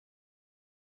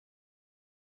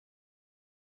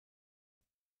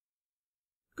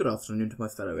Good afternoon to my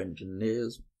fellow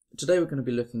engineers. Today we're going to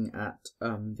be looking at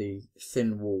the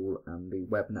thin wall and the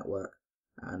web network,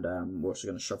 and we're also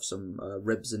going to shove some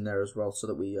ribs in there as well, so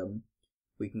that we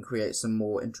can create some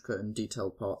more intricate and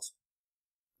detailed parts.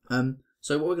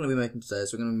 So what we're going to be making today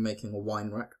is we're going to be making a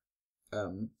wine rack.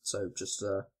 So just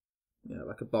you know,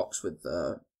 like a box with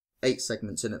 8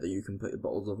 segments in it that you can put your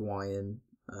bottles of wine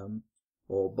in,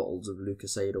 or bottles of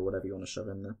Lucasade or whatever you want to shove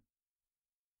in there.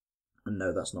 And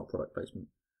no, that's not product placement.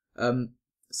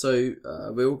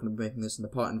 We're all going to be making this in the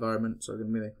part environment, so we're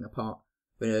going to be making a part.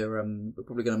 We're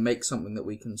probably going to make something that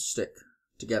we can stick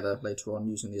together later on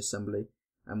using the assembly,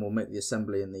 and we'll make the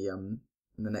assembly in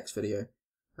the next video.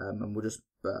 And we'll just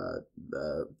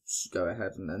go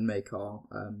ahead and make our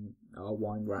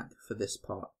wine rack for this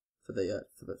part for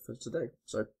today.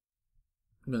 So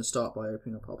I'm going to start by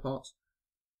opening up our parts.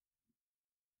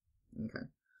 Okay,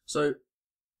 so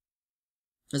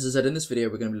as I said, in this video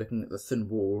we're going to be looking at the thin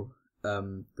wall,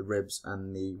 the ribs,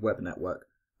 and the web network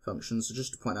functions. So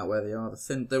just to point out where they are,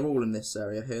 they're all in this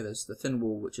area here. There's the thin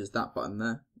wall, which is that button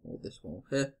there, or this wall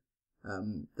here.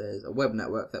 There's a web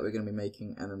network that we're going to be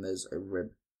making, and then there's a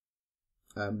rib.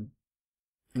 And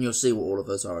you'll see what all of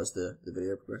those are as the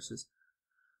video progresses.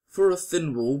 For a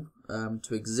thin wall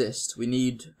to exist, we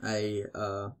need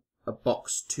a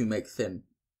box to make thin.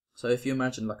 So if you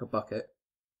imagine like a bucket,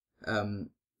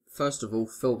 first of all,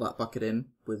 fill that bucket in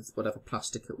with whatever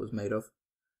plastic it was made of.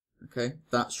 Okay,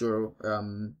 that's your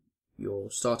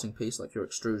starting piece, like your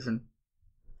extrusion,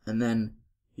 and then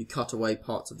you cut away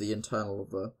parts of the internal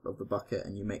of the bucket,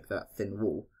 and you make that thin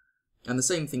wall. And the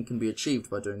same thing can be achieved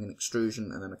by doing an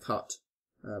extrusion and then a cut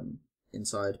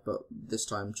inside, but this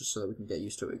time, just so that we can get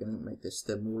used to it, we're going to make this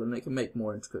thin wall, and it can make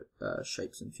more intricate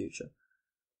shapes in future.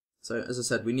 So as I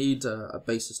said, we need a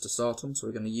basis to start on, so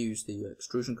we're going to use the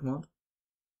extrusion command.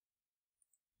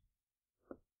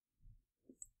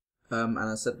 And as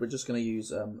I said, we're just going to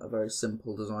use a very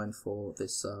simple design for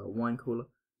this wine cooler.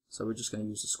 So we're just going to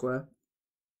use a square.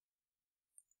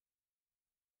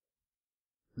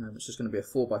 It's just going to be a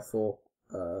 4x4,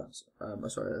 a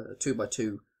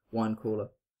 2x2 wine cooler.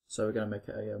 So we're going to make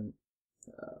it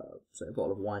say a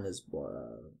bottle of wine is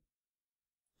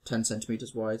 10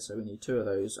 centimeters wide, so we need 2 of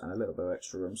those and a little bit of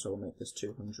extra room. So we'll make this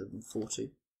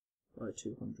 240 by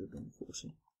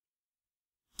 240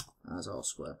 as our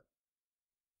square.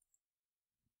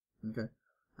 Okay,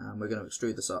 and we're going to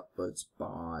extrude this upwards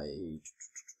by,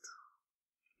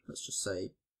 let's just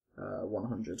say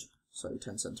 100, so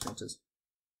 10 centimeters.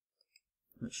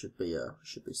 It should be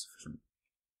sufficient.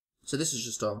 So this is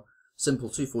just our simple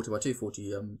 240 by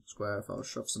 240 square. If I'll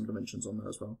shove some dimensions on there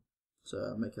as well,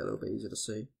 so make it a little bit easier to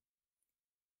see.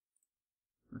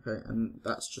 Okay, and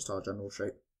that's just our general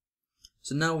shape.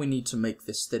 So now we need to make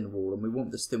this thin wall, and we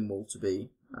want this thin wall to be,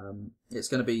 it's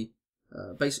going to be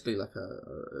basically like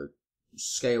a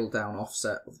scaled down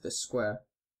offset of this square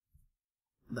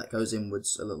that goes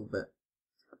inwards a little bit.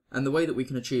 And the way that we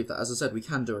can achieve that, as I said, we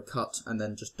can do a cut and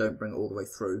then just don't bring it all the way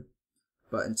through,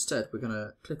 but instead we're going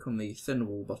to click on the thin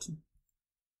wall button.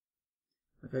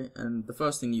 Okay, and the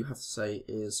first thing you have to say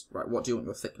is, right, what do you want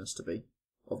your thickness to be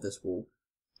of this wall?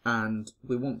 And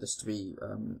we want this to be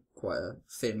quite a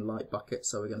thin, light bucket,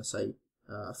 so we're going to say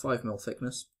 5mm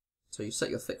thickness. So you set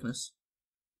your thickness,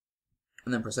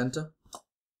 and then press enter,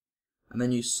 and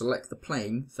then you select the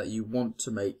plane that you want to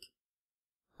make,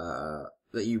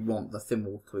 that you want the thin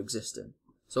wall to exist in.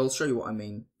 So I'll show you what I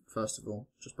mean first of all,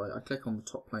 just by I click on the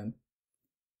top plane,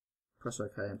 press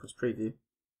OK, and press preview.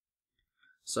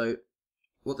 So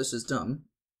what this has done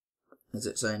is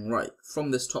it's saying, right,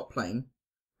 from this top plane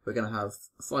we're going to have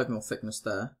a 5mm thickness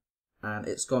there, and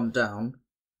it's gone down,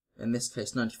 in this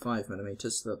case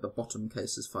 95mm, so that the bottom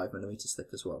case is 5mm thick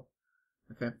as well.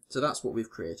 Okay, so that's what we've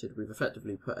created. We've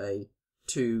effectively put a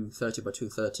 230 by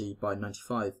 230 by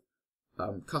 95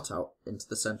 cutout into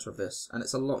the center of this, and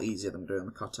it's a lot easier than doing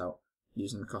the cutout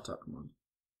using the cutout command.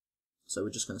 So we're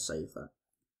just going to save that.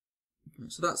 Okay,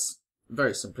 so that's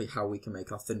very simply how we can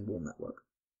make our thin wall network.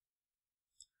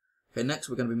 Okay, next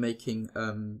we're going to be making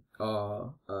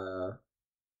our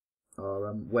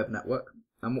web network,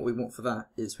 and what we want for that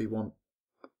is we want,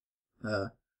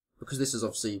 because this is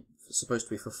obviously supposed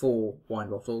to be for 4 wine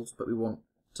bottles, but we want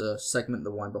to segment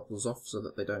the wine bottles off so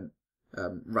that they don't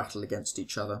rattle against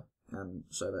each other, and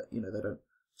so that, you know, they don't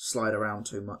slide around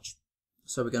too much.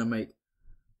 So we're going to make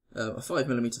a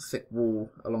 5mm thick wall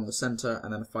along the center,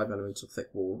 and then a 5mm thick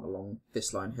wall along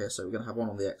this line here. So we're going to have one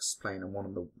on the X plane and one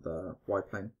on the Y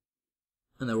plane,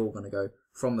 and they're all going to go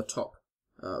from the top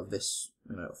of this,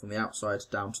 you know, from the outside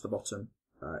down to the bottom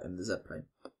in the Z plane.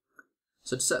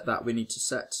 So to set that, we need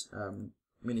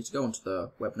to go onto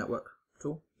the web network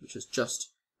tool, which is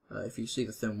just if you see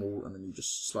the thin wall and then you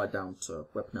just slide down to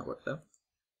web network there,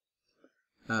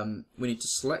 we need to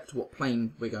select what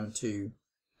plane we're going to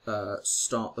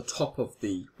start the top of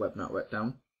the web network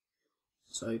down.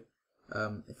 So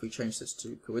if we change this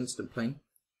to coincident plane,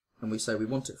 and we say we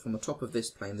want it from the top of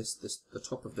this plane, the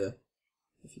top of the,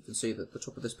 if you can see that the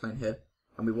top of this plane here,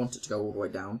 and we want it to go all the way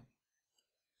down.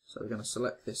 So we're going to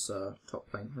select this top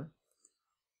plane here.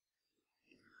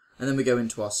 And then we go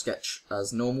into our sketch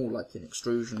as normal, like in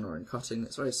extrusion or in cutting.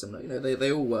 It's very similar. You know,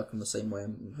 they all work in the same way.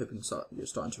 I'm hoping you're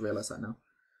starting to realise that now.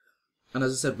 And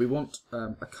as I said, we want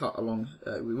a cut along.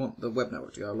 We want the web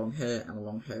network to go along here and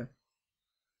along here.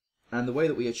 And the way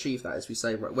that we achieve that is we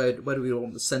say, right, where do we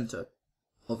want the centre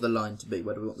of the line to be?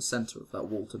 Where do we want the centre of that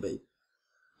wall to be?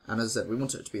 And as I said, we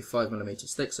want it to be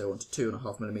 5mm thick, so we want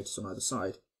 2.5mm on either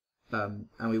side.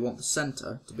 And we want the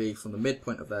centre to be from the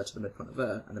midpoint of there to the midpoint of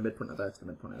there, and the midpoint of there to the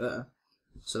midpoint of there.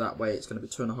 So that way it's going to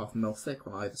be 2.5mm thick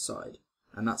on either side.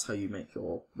 And that's how you make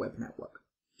your web network.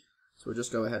 So we'll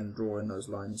just go ahead and draw in those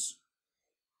lines,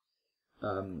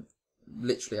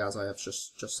 literally as I have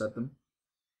just said them.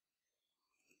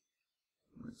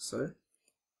 Like so.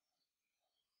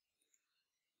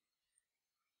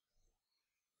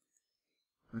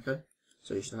 Okay,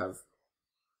 so you should have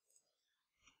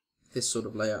this sort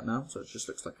of layout now, so it just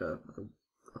looks like a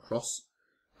cross.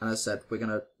 And as I said, we're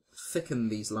going to thicken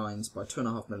these lines by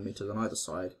 2.5mm on either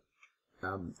side,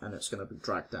 and it's going to be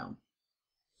dragged down.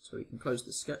 So we can close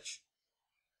this sketch.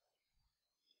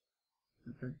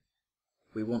 Okay,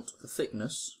 we want the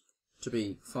thickness to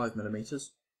be 5mm,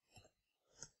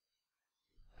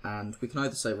 and we can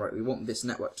either say, right, we want this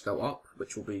network to go up,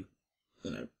 which will be,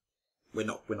 you know, we're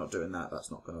not doing that.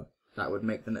 That's not gonna. That would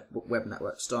make the web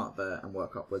network start there and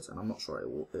work upwards, and I'm not sure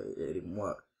it'd even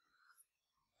work.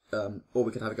 Or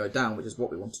we could have it go down, which is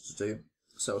what we wanted to do.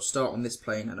 So it'll start on this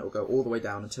plane and it'll go all the way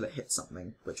down until it hits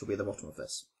something, which will be the bottom of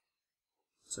this.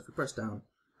 So if we press down,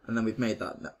 and then we've made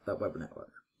that web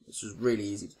network. This is really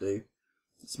easy to do.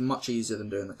 It's much easier than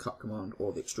doing the cut command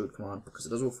or the extrude command, because it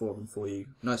does all four of them for you,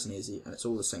 nice and easy, and it's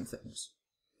all the same thickness.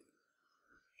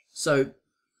 So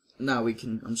now we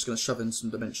can. I'm just going to shove in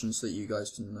some dimensions so that you guys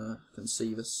can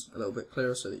see this a little bit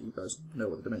clearer, so that you guys know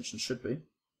what the dimensions should be.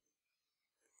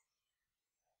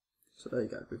 So there you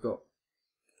go. We've got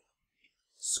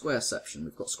square section.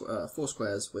 We've got 4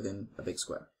 squares within a big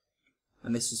square,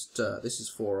 and this is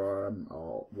for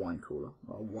our wine cooler,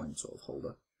 our wine sort of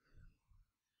holder.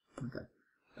 Okay.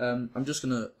 I'm just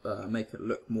going to make it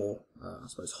look more, I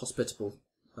suppose, hospitable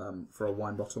for a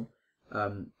wine bottle.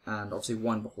 And obviously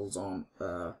wine bottles aren't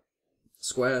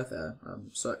square, they're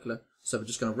circular. So we're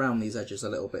just going to round these edges a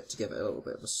little bit to give it a little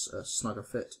bit of a snugger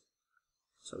fit.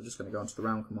 So we're just going to go into the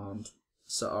round command,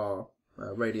 set our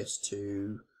radius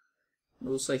to,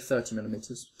 we'll say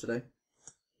 30mm today,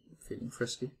 feeling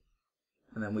frisky.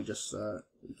 And then we just,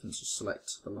 we can just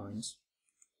select the lines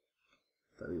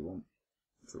that we want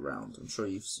to round. I'm sure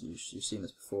you've seen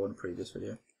this before in a previous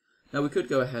video. Now we could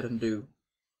go ahead and do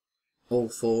all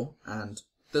 4, and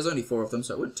there's only 4 of them,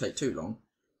 so it wouldn't take too long.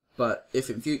 But if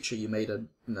in future you made a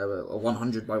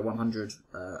 100 by 100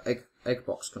 egg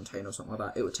box container or something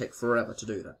like that, it would take forever to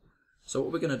do that. So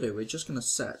what we're going to do, we're just going to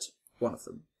set one of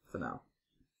them for now.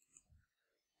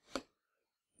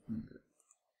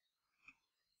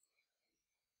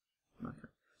 Okay.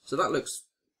 So that looks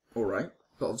alright,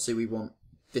 but obviously we want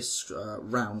this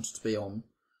round to be on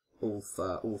all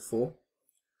 4.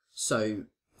 So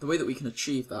the way that we can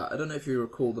achieve that, I don't know if you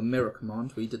recall the mirror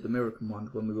command. We did the mirror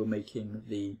command when we were making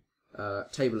the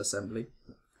table assembly.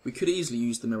 We could easily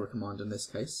use the mirror command in this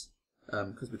case,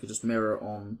 because we could just mirror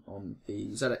on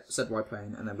the ZY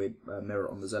plane, and then we'd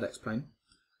mirror on the ZX plane.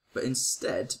 But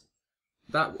instead,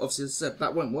 that obviously, as I said,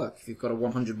 that won't work if you've got a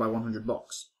 100 by 100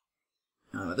 box.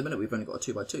 At the minute we've only got a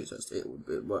 2 by 2, so it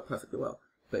would work perfectly well.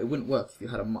 But it wouldn't work if you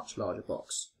had a much larger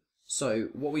box. So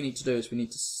what we need to do is we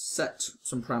need to set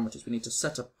some parameters. We need to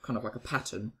set up kind of like a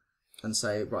pattern and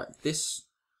say, right, this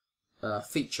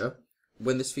feature,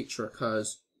 when this feature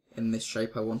occurs in this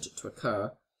shape, I want it to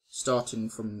occur starting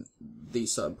from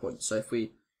these certain points. So if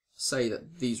we say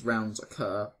that these rounds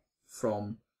occur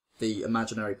from the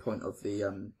imaginary point of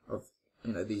the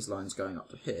these lines going up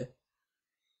to here,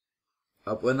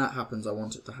 when that happens, I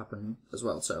want it to happen as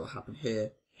well. So it'll happen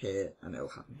here, here, and it'll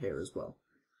happen here as well.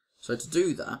 So to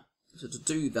do that,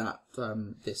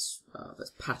 this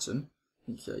pattern, I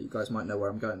think you guys might know where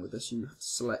I'm going with this. You have to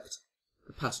select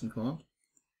the pattern command,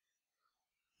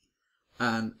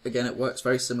 and again, it works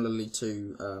very similarly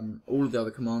to all of the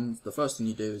other commands. The first thing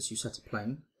you do is you set a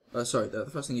plane. The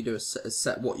first thing you do is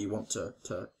set what you want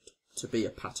to be a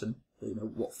pattern. You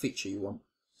know what feature you want.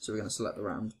 So we're going to select the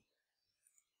round,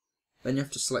 Then you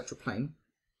have to select your plane.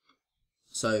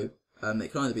 So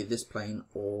it can either be this plane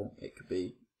or it could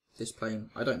be this plane.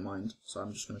 I don't mind, so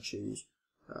I'm just going to choose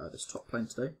this top plane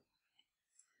today.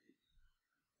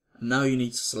 And now you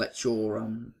need to select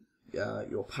your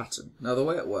pattern. Now the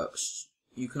way it works,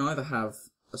 you can either have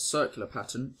a circular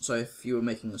pattern. So if you were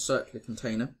making a circular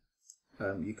container,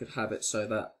 you could have it so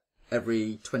that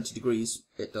every 20 degrees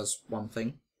it does one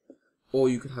thing, or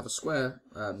you could have a square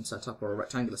setup or a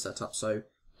rectangular setup. So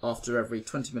after every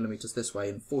 20 millimeters this way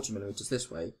and 40 millimeters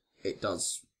this way, it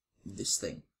does this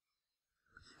thing.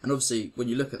 And obviously, when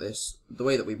you look at this, the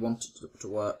way that we want it to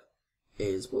work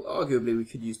is, well, arguably we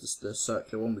could use the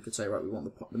circular one. We could say, right, we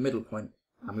want the middle point,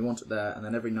 and we want it there, and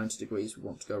then every 90 degrees we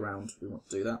want to go around, we want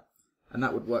to do that. And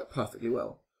that would work perfectly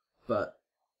well. But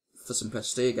for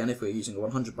simplicity, again, if we're using a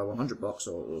 100 by 100 box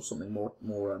or something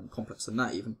more complex than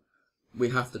that even, we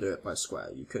have to do it by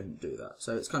square. You couldn't do that.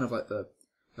 So it's kind of like the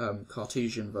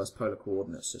Cartesian versus polar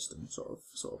coordinate system sort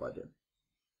of idea.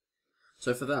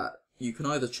 So for that, you can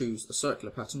either choose a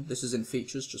circular pattern. This is in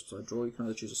features, just as I draw. You can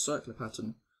either choose a circular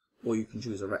pattern or you can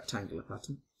choose a rectangular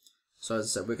pattern. So as I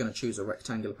said, we're going to choose a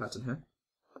rectangular pattern here.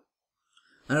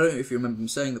 And I don't know if you remember me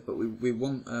saying that, but we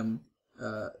want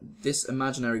this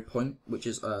imaginary point, which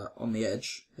is on the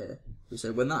edge here. We say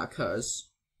when that occurs,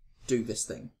 do this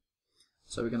thing.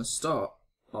 So we're going to start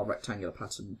our rectangular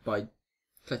pattern by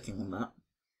clicking on that.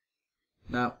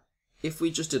 Now, if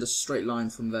we just did a straight line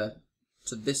from there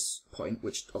to this point,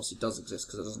 which obviously does exist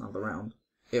because it doesn't have the round,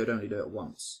 it would only do it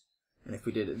once. And if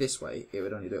we did it this way, it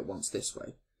would only do it once this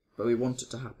way. But we want it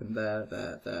to happen there,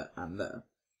 there, there, and there.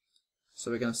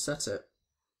 So we're going to set it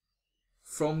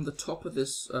from the top of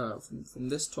this, from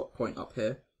this top point up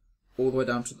here, all the way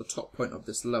down to the top point of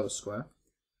this lower square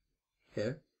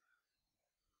here.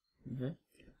 Okay.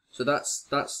 So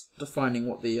that's defining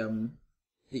what the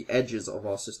edges of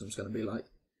our system is going to be like.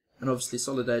 And obviously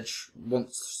Solid Edge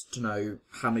wants to know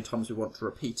how many times we want to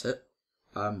repeat it.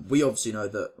 We obviously know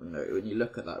that, when you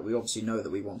look at that, we obviously know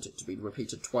that we want it to be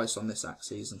repeated twice on this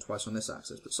axis and twice on this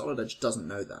axis, but Solid Edge doesn't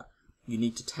know that. You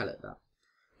need to tell it that.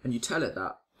 And you tell it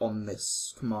that on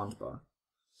this command bar.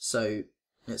 So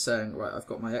it's saying, right, I've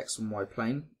got my X and Y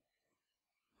plane,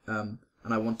 and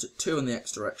I want it 2 in the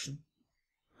X direction,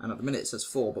 and at the minute it says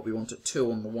 4, but we want it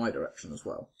 2 on the Y direction as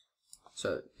well.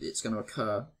 So it's going to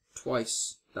occur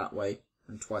twice that way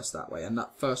and twice that way, and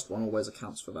that first one always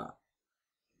accounts for that.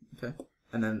 Okay,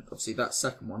 and then obviously that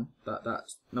second one,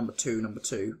 that number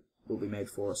two will be made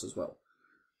for us as well.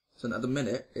 So at the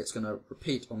minute it's going to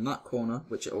repeat on that corner,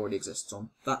 which it already exists on,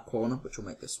 that corner, which will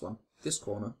make this one, this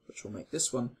corner, which will make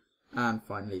this one, and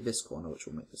finally this corner, which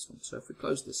will make this one. So if we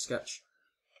close this sketch,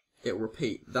 it will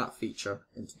repeat that feature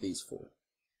into these 4.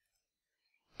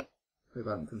 Hope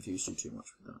I haven't confused you too much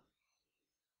with that.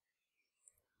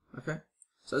 Okay,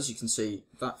 so as you can see,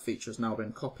 that feature has now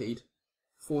been copied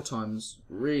 4 times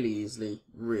really easily,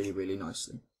 really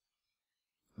nicely.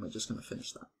 And we're just going to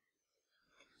finish that.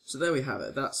 So there we have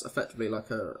it. That's effectively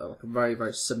like a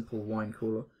very simple wine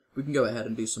cooler. We can go ahead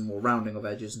and do some more rounding of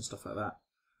edges and stuff like that,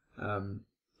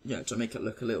 to make it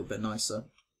look a little bit nicer.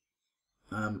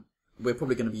 We're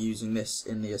probably going to be using this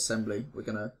in the assembly. We're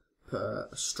going to put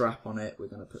a strap on it. We're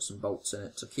going to put some bolts in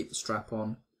it to keep the strap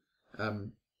on.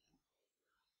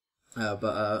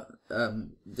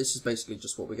 This is basically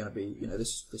just what we're going to be,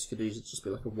 this could easily just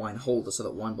be like a wine holder so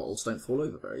that wine bottles don't fall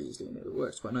over very easily, and it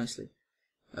works quite nicely.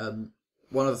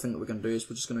 One other thing that we're going to do is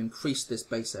we're just going to increase this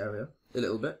base area a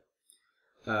little bit.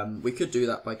 We could do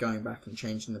that by going back and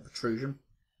changing the protrusion,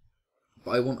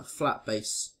 but I want a flat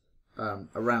base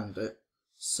around it,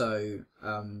 so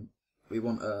we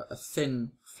want a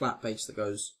thin flat base that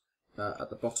goes at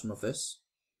the bottom of this.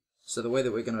 So the way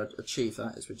that we're going to achieve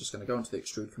that is we're just going to go into the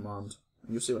extrude command,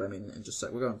 and you'll see what I mean in just a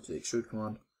sec. We're going to the extrude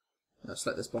command,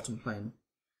 select this bottom plane,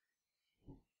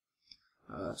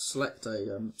 select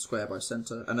a square by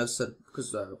center, and as I said,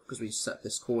 because we set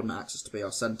this coordinate axis to be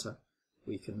our center,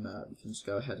 we can just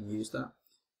go ahead and use that.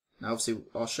 Now obviously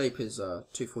our shape is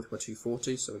 240 by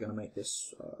 240, so we're going to make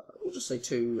this, we'll just say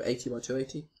 280 by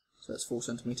 280, so that's 4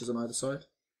 centimeters on either side.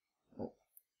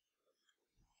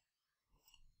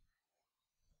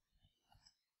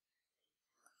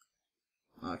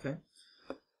 Okay,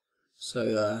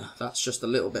 so that's just a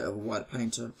little bit of a wider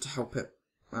plane to help it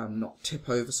not tip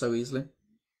over so easily.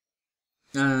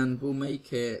 And we'll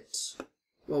make it,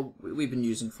 well, we've been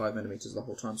using 5mm the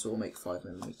whole time, so we'll make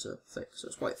 5mm thick. So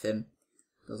it's quite thin,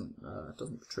 doesn't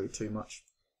protrude too much.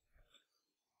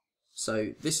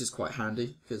 So this is quite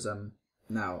handy because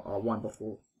now our wine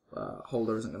bottle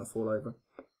holder isn't going to fall over.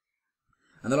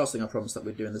 And the last thing I promised that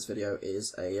we'd do in this video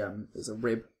is a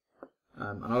rib.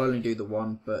 And I'll only do the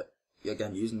one, but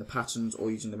again, using the patterns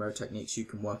or using the mirror techniques, you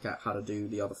can work out how to do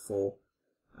the other 4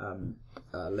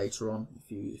 later on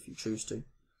if you choose to.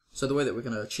 So the way that we're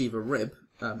going to achieve a rib,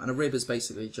 and a rib is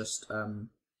basically just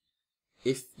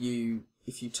if you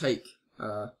take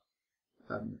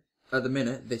at the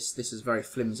minute this is very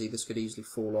flimsy. This could easily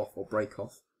fall off or break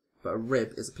off. But a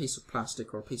rib is a piece of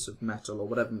plastic or a piece of metal or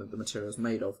whatever the material is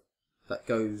made of that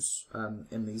goes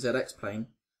in the ZX plane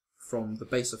from the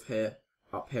base of here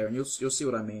up here, and you'll see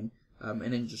what I mean.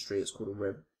 In industry, it's called a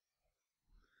rib.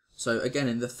 So again,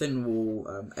 in the thin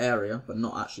wall area, but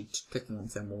not actually clicking on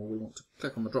thin wall, we want to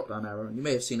click on the drop down arrow, and you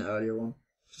may have seen it earlier on,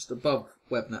 just above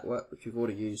web network, which we've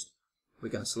already used. We're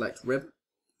going to select rib,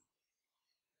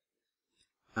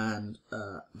 and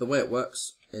the way it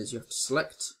works is you have to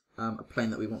select a plane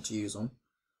that we want to use on.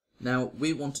 Now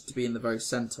we want it to be in the very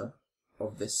center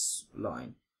of this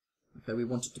line. Okay, we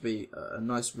want it to be a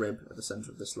nice rib at the center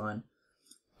of this line.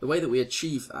 The way that we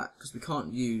achieve that, because we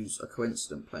can't use a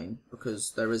coincident plane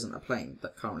because there isn't a plane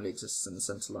that currently exists in the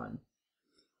center line,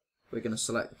 we're going to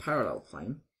select the parallel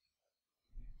plane,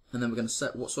 and then we're going to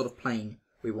set what sort of plane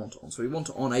we want it on. So we want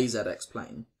it on a ZX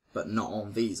plane, but not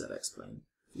on the ZX plane.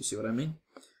 You see what I mean?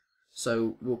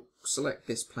 So we'll select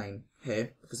this plane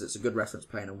here because it's a good reference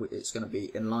plane and it's going to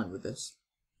be in line with this.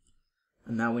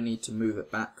 And now we need to move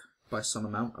it back by some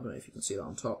amount. I don't know if you can see that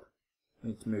on top. We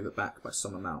need to move it back by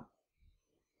some amount.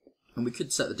 And we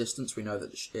could set the distance. We know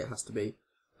that it has to be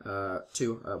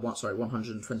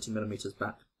 120 millimeters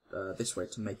back this way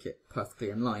to make it perfectly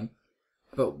in line.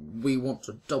 But we want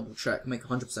to double check, make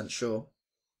 100% sure.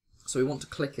 So we want to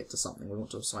click it to something. We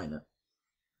want to assign it.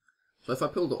 So if I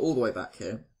pulled it all the way back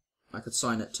here, I could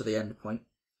assign it to the end point.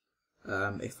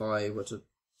 If I were to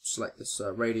select this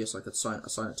radius, I could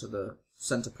assign it to the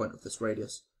center point of this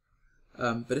radius.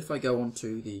 But if I go on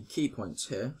to the key points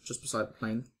here, just beside the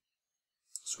plane,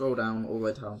 scroll down all the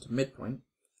way down to midpoint,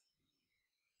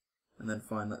 and then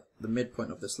find that the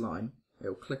midpoint of this line, it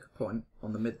will click a point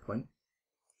on the midpoint,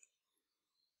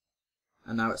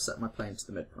 and now it's set my plane to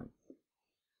the midpoint.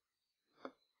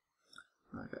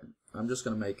 Okay, I'm just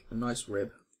going to make a nice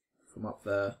rib from up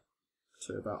there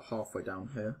to about halfway down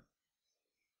here,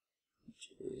 which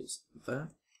is there.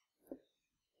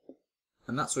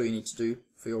 And that's all you need to do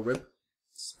for your rib.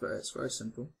 It's very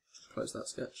simple. Just close that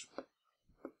sketch.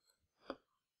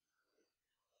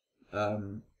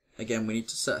 Again, we need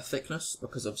to set a thickness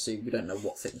because obviously we don't know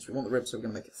what thickness we want the rib, so we're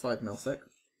going to make it 5mm thick.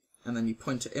 And then you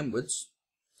point it inwards,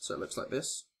 so it looks like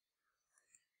this.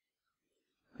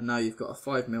 And now you've got a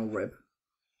 5mm rib,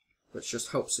 which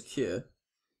just helps secure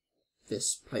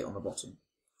this plate on the bottom.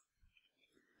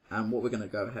 And what we're going to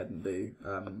go ahead and do,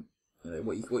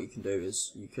 what you can do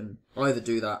is you can either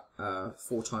do that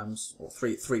 4 times or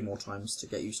three more times to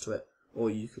get used to it,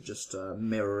 or you could just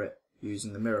mirror it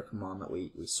using the mirror command that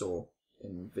we saw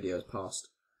in videos past.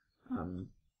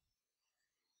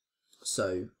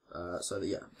 So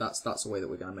yeah, that's the way that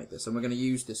we're going to make this, and we're going to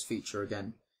use this feature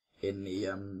again in the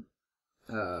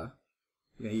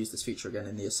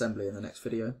assembly in the next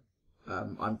video.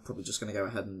 I'm probably just going to go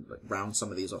ahead and round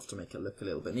some of these off to make it look a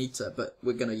little bit neater, but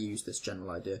we're going to use this general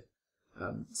idea.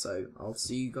 So I'll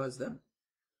see you guys then.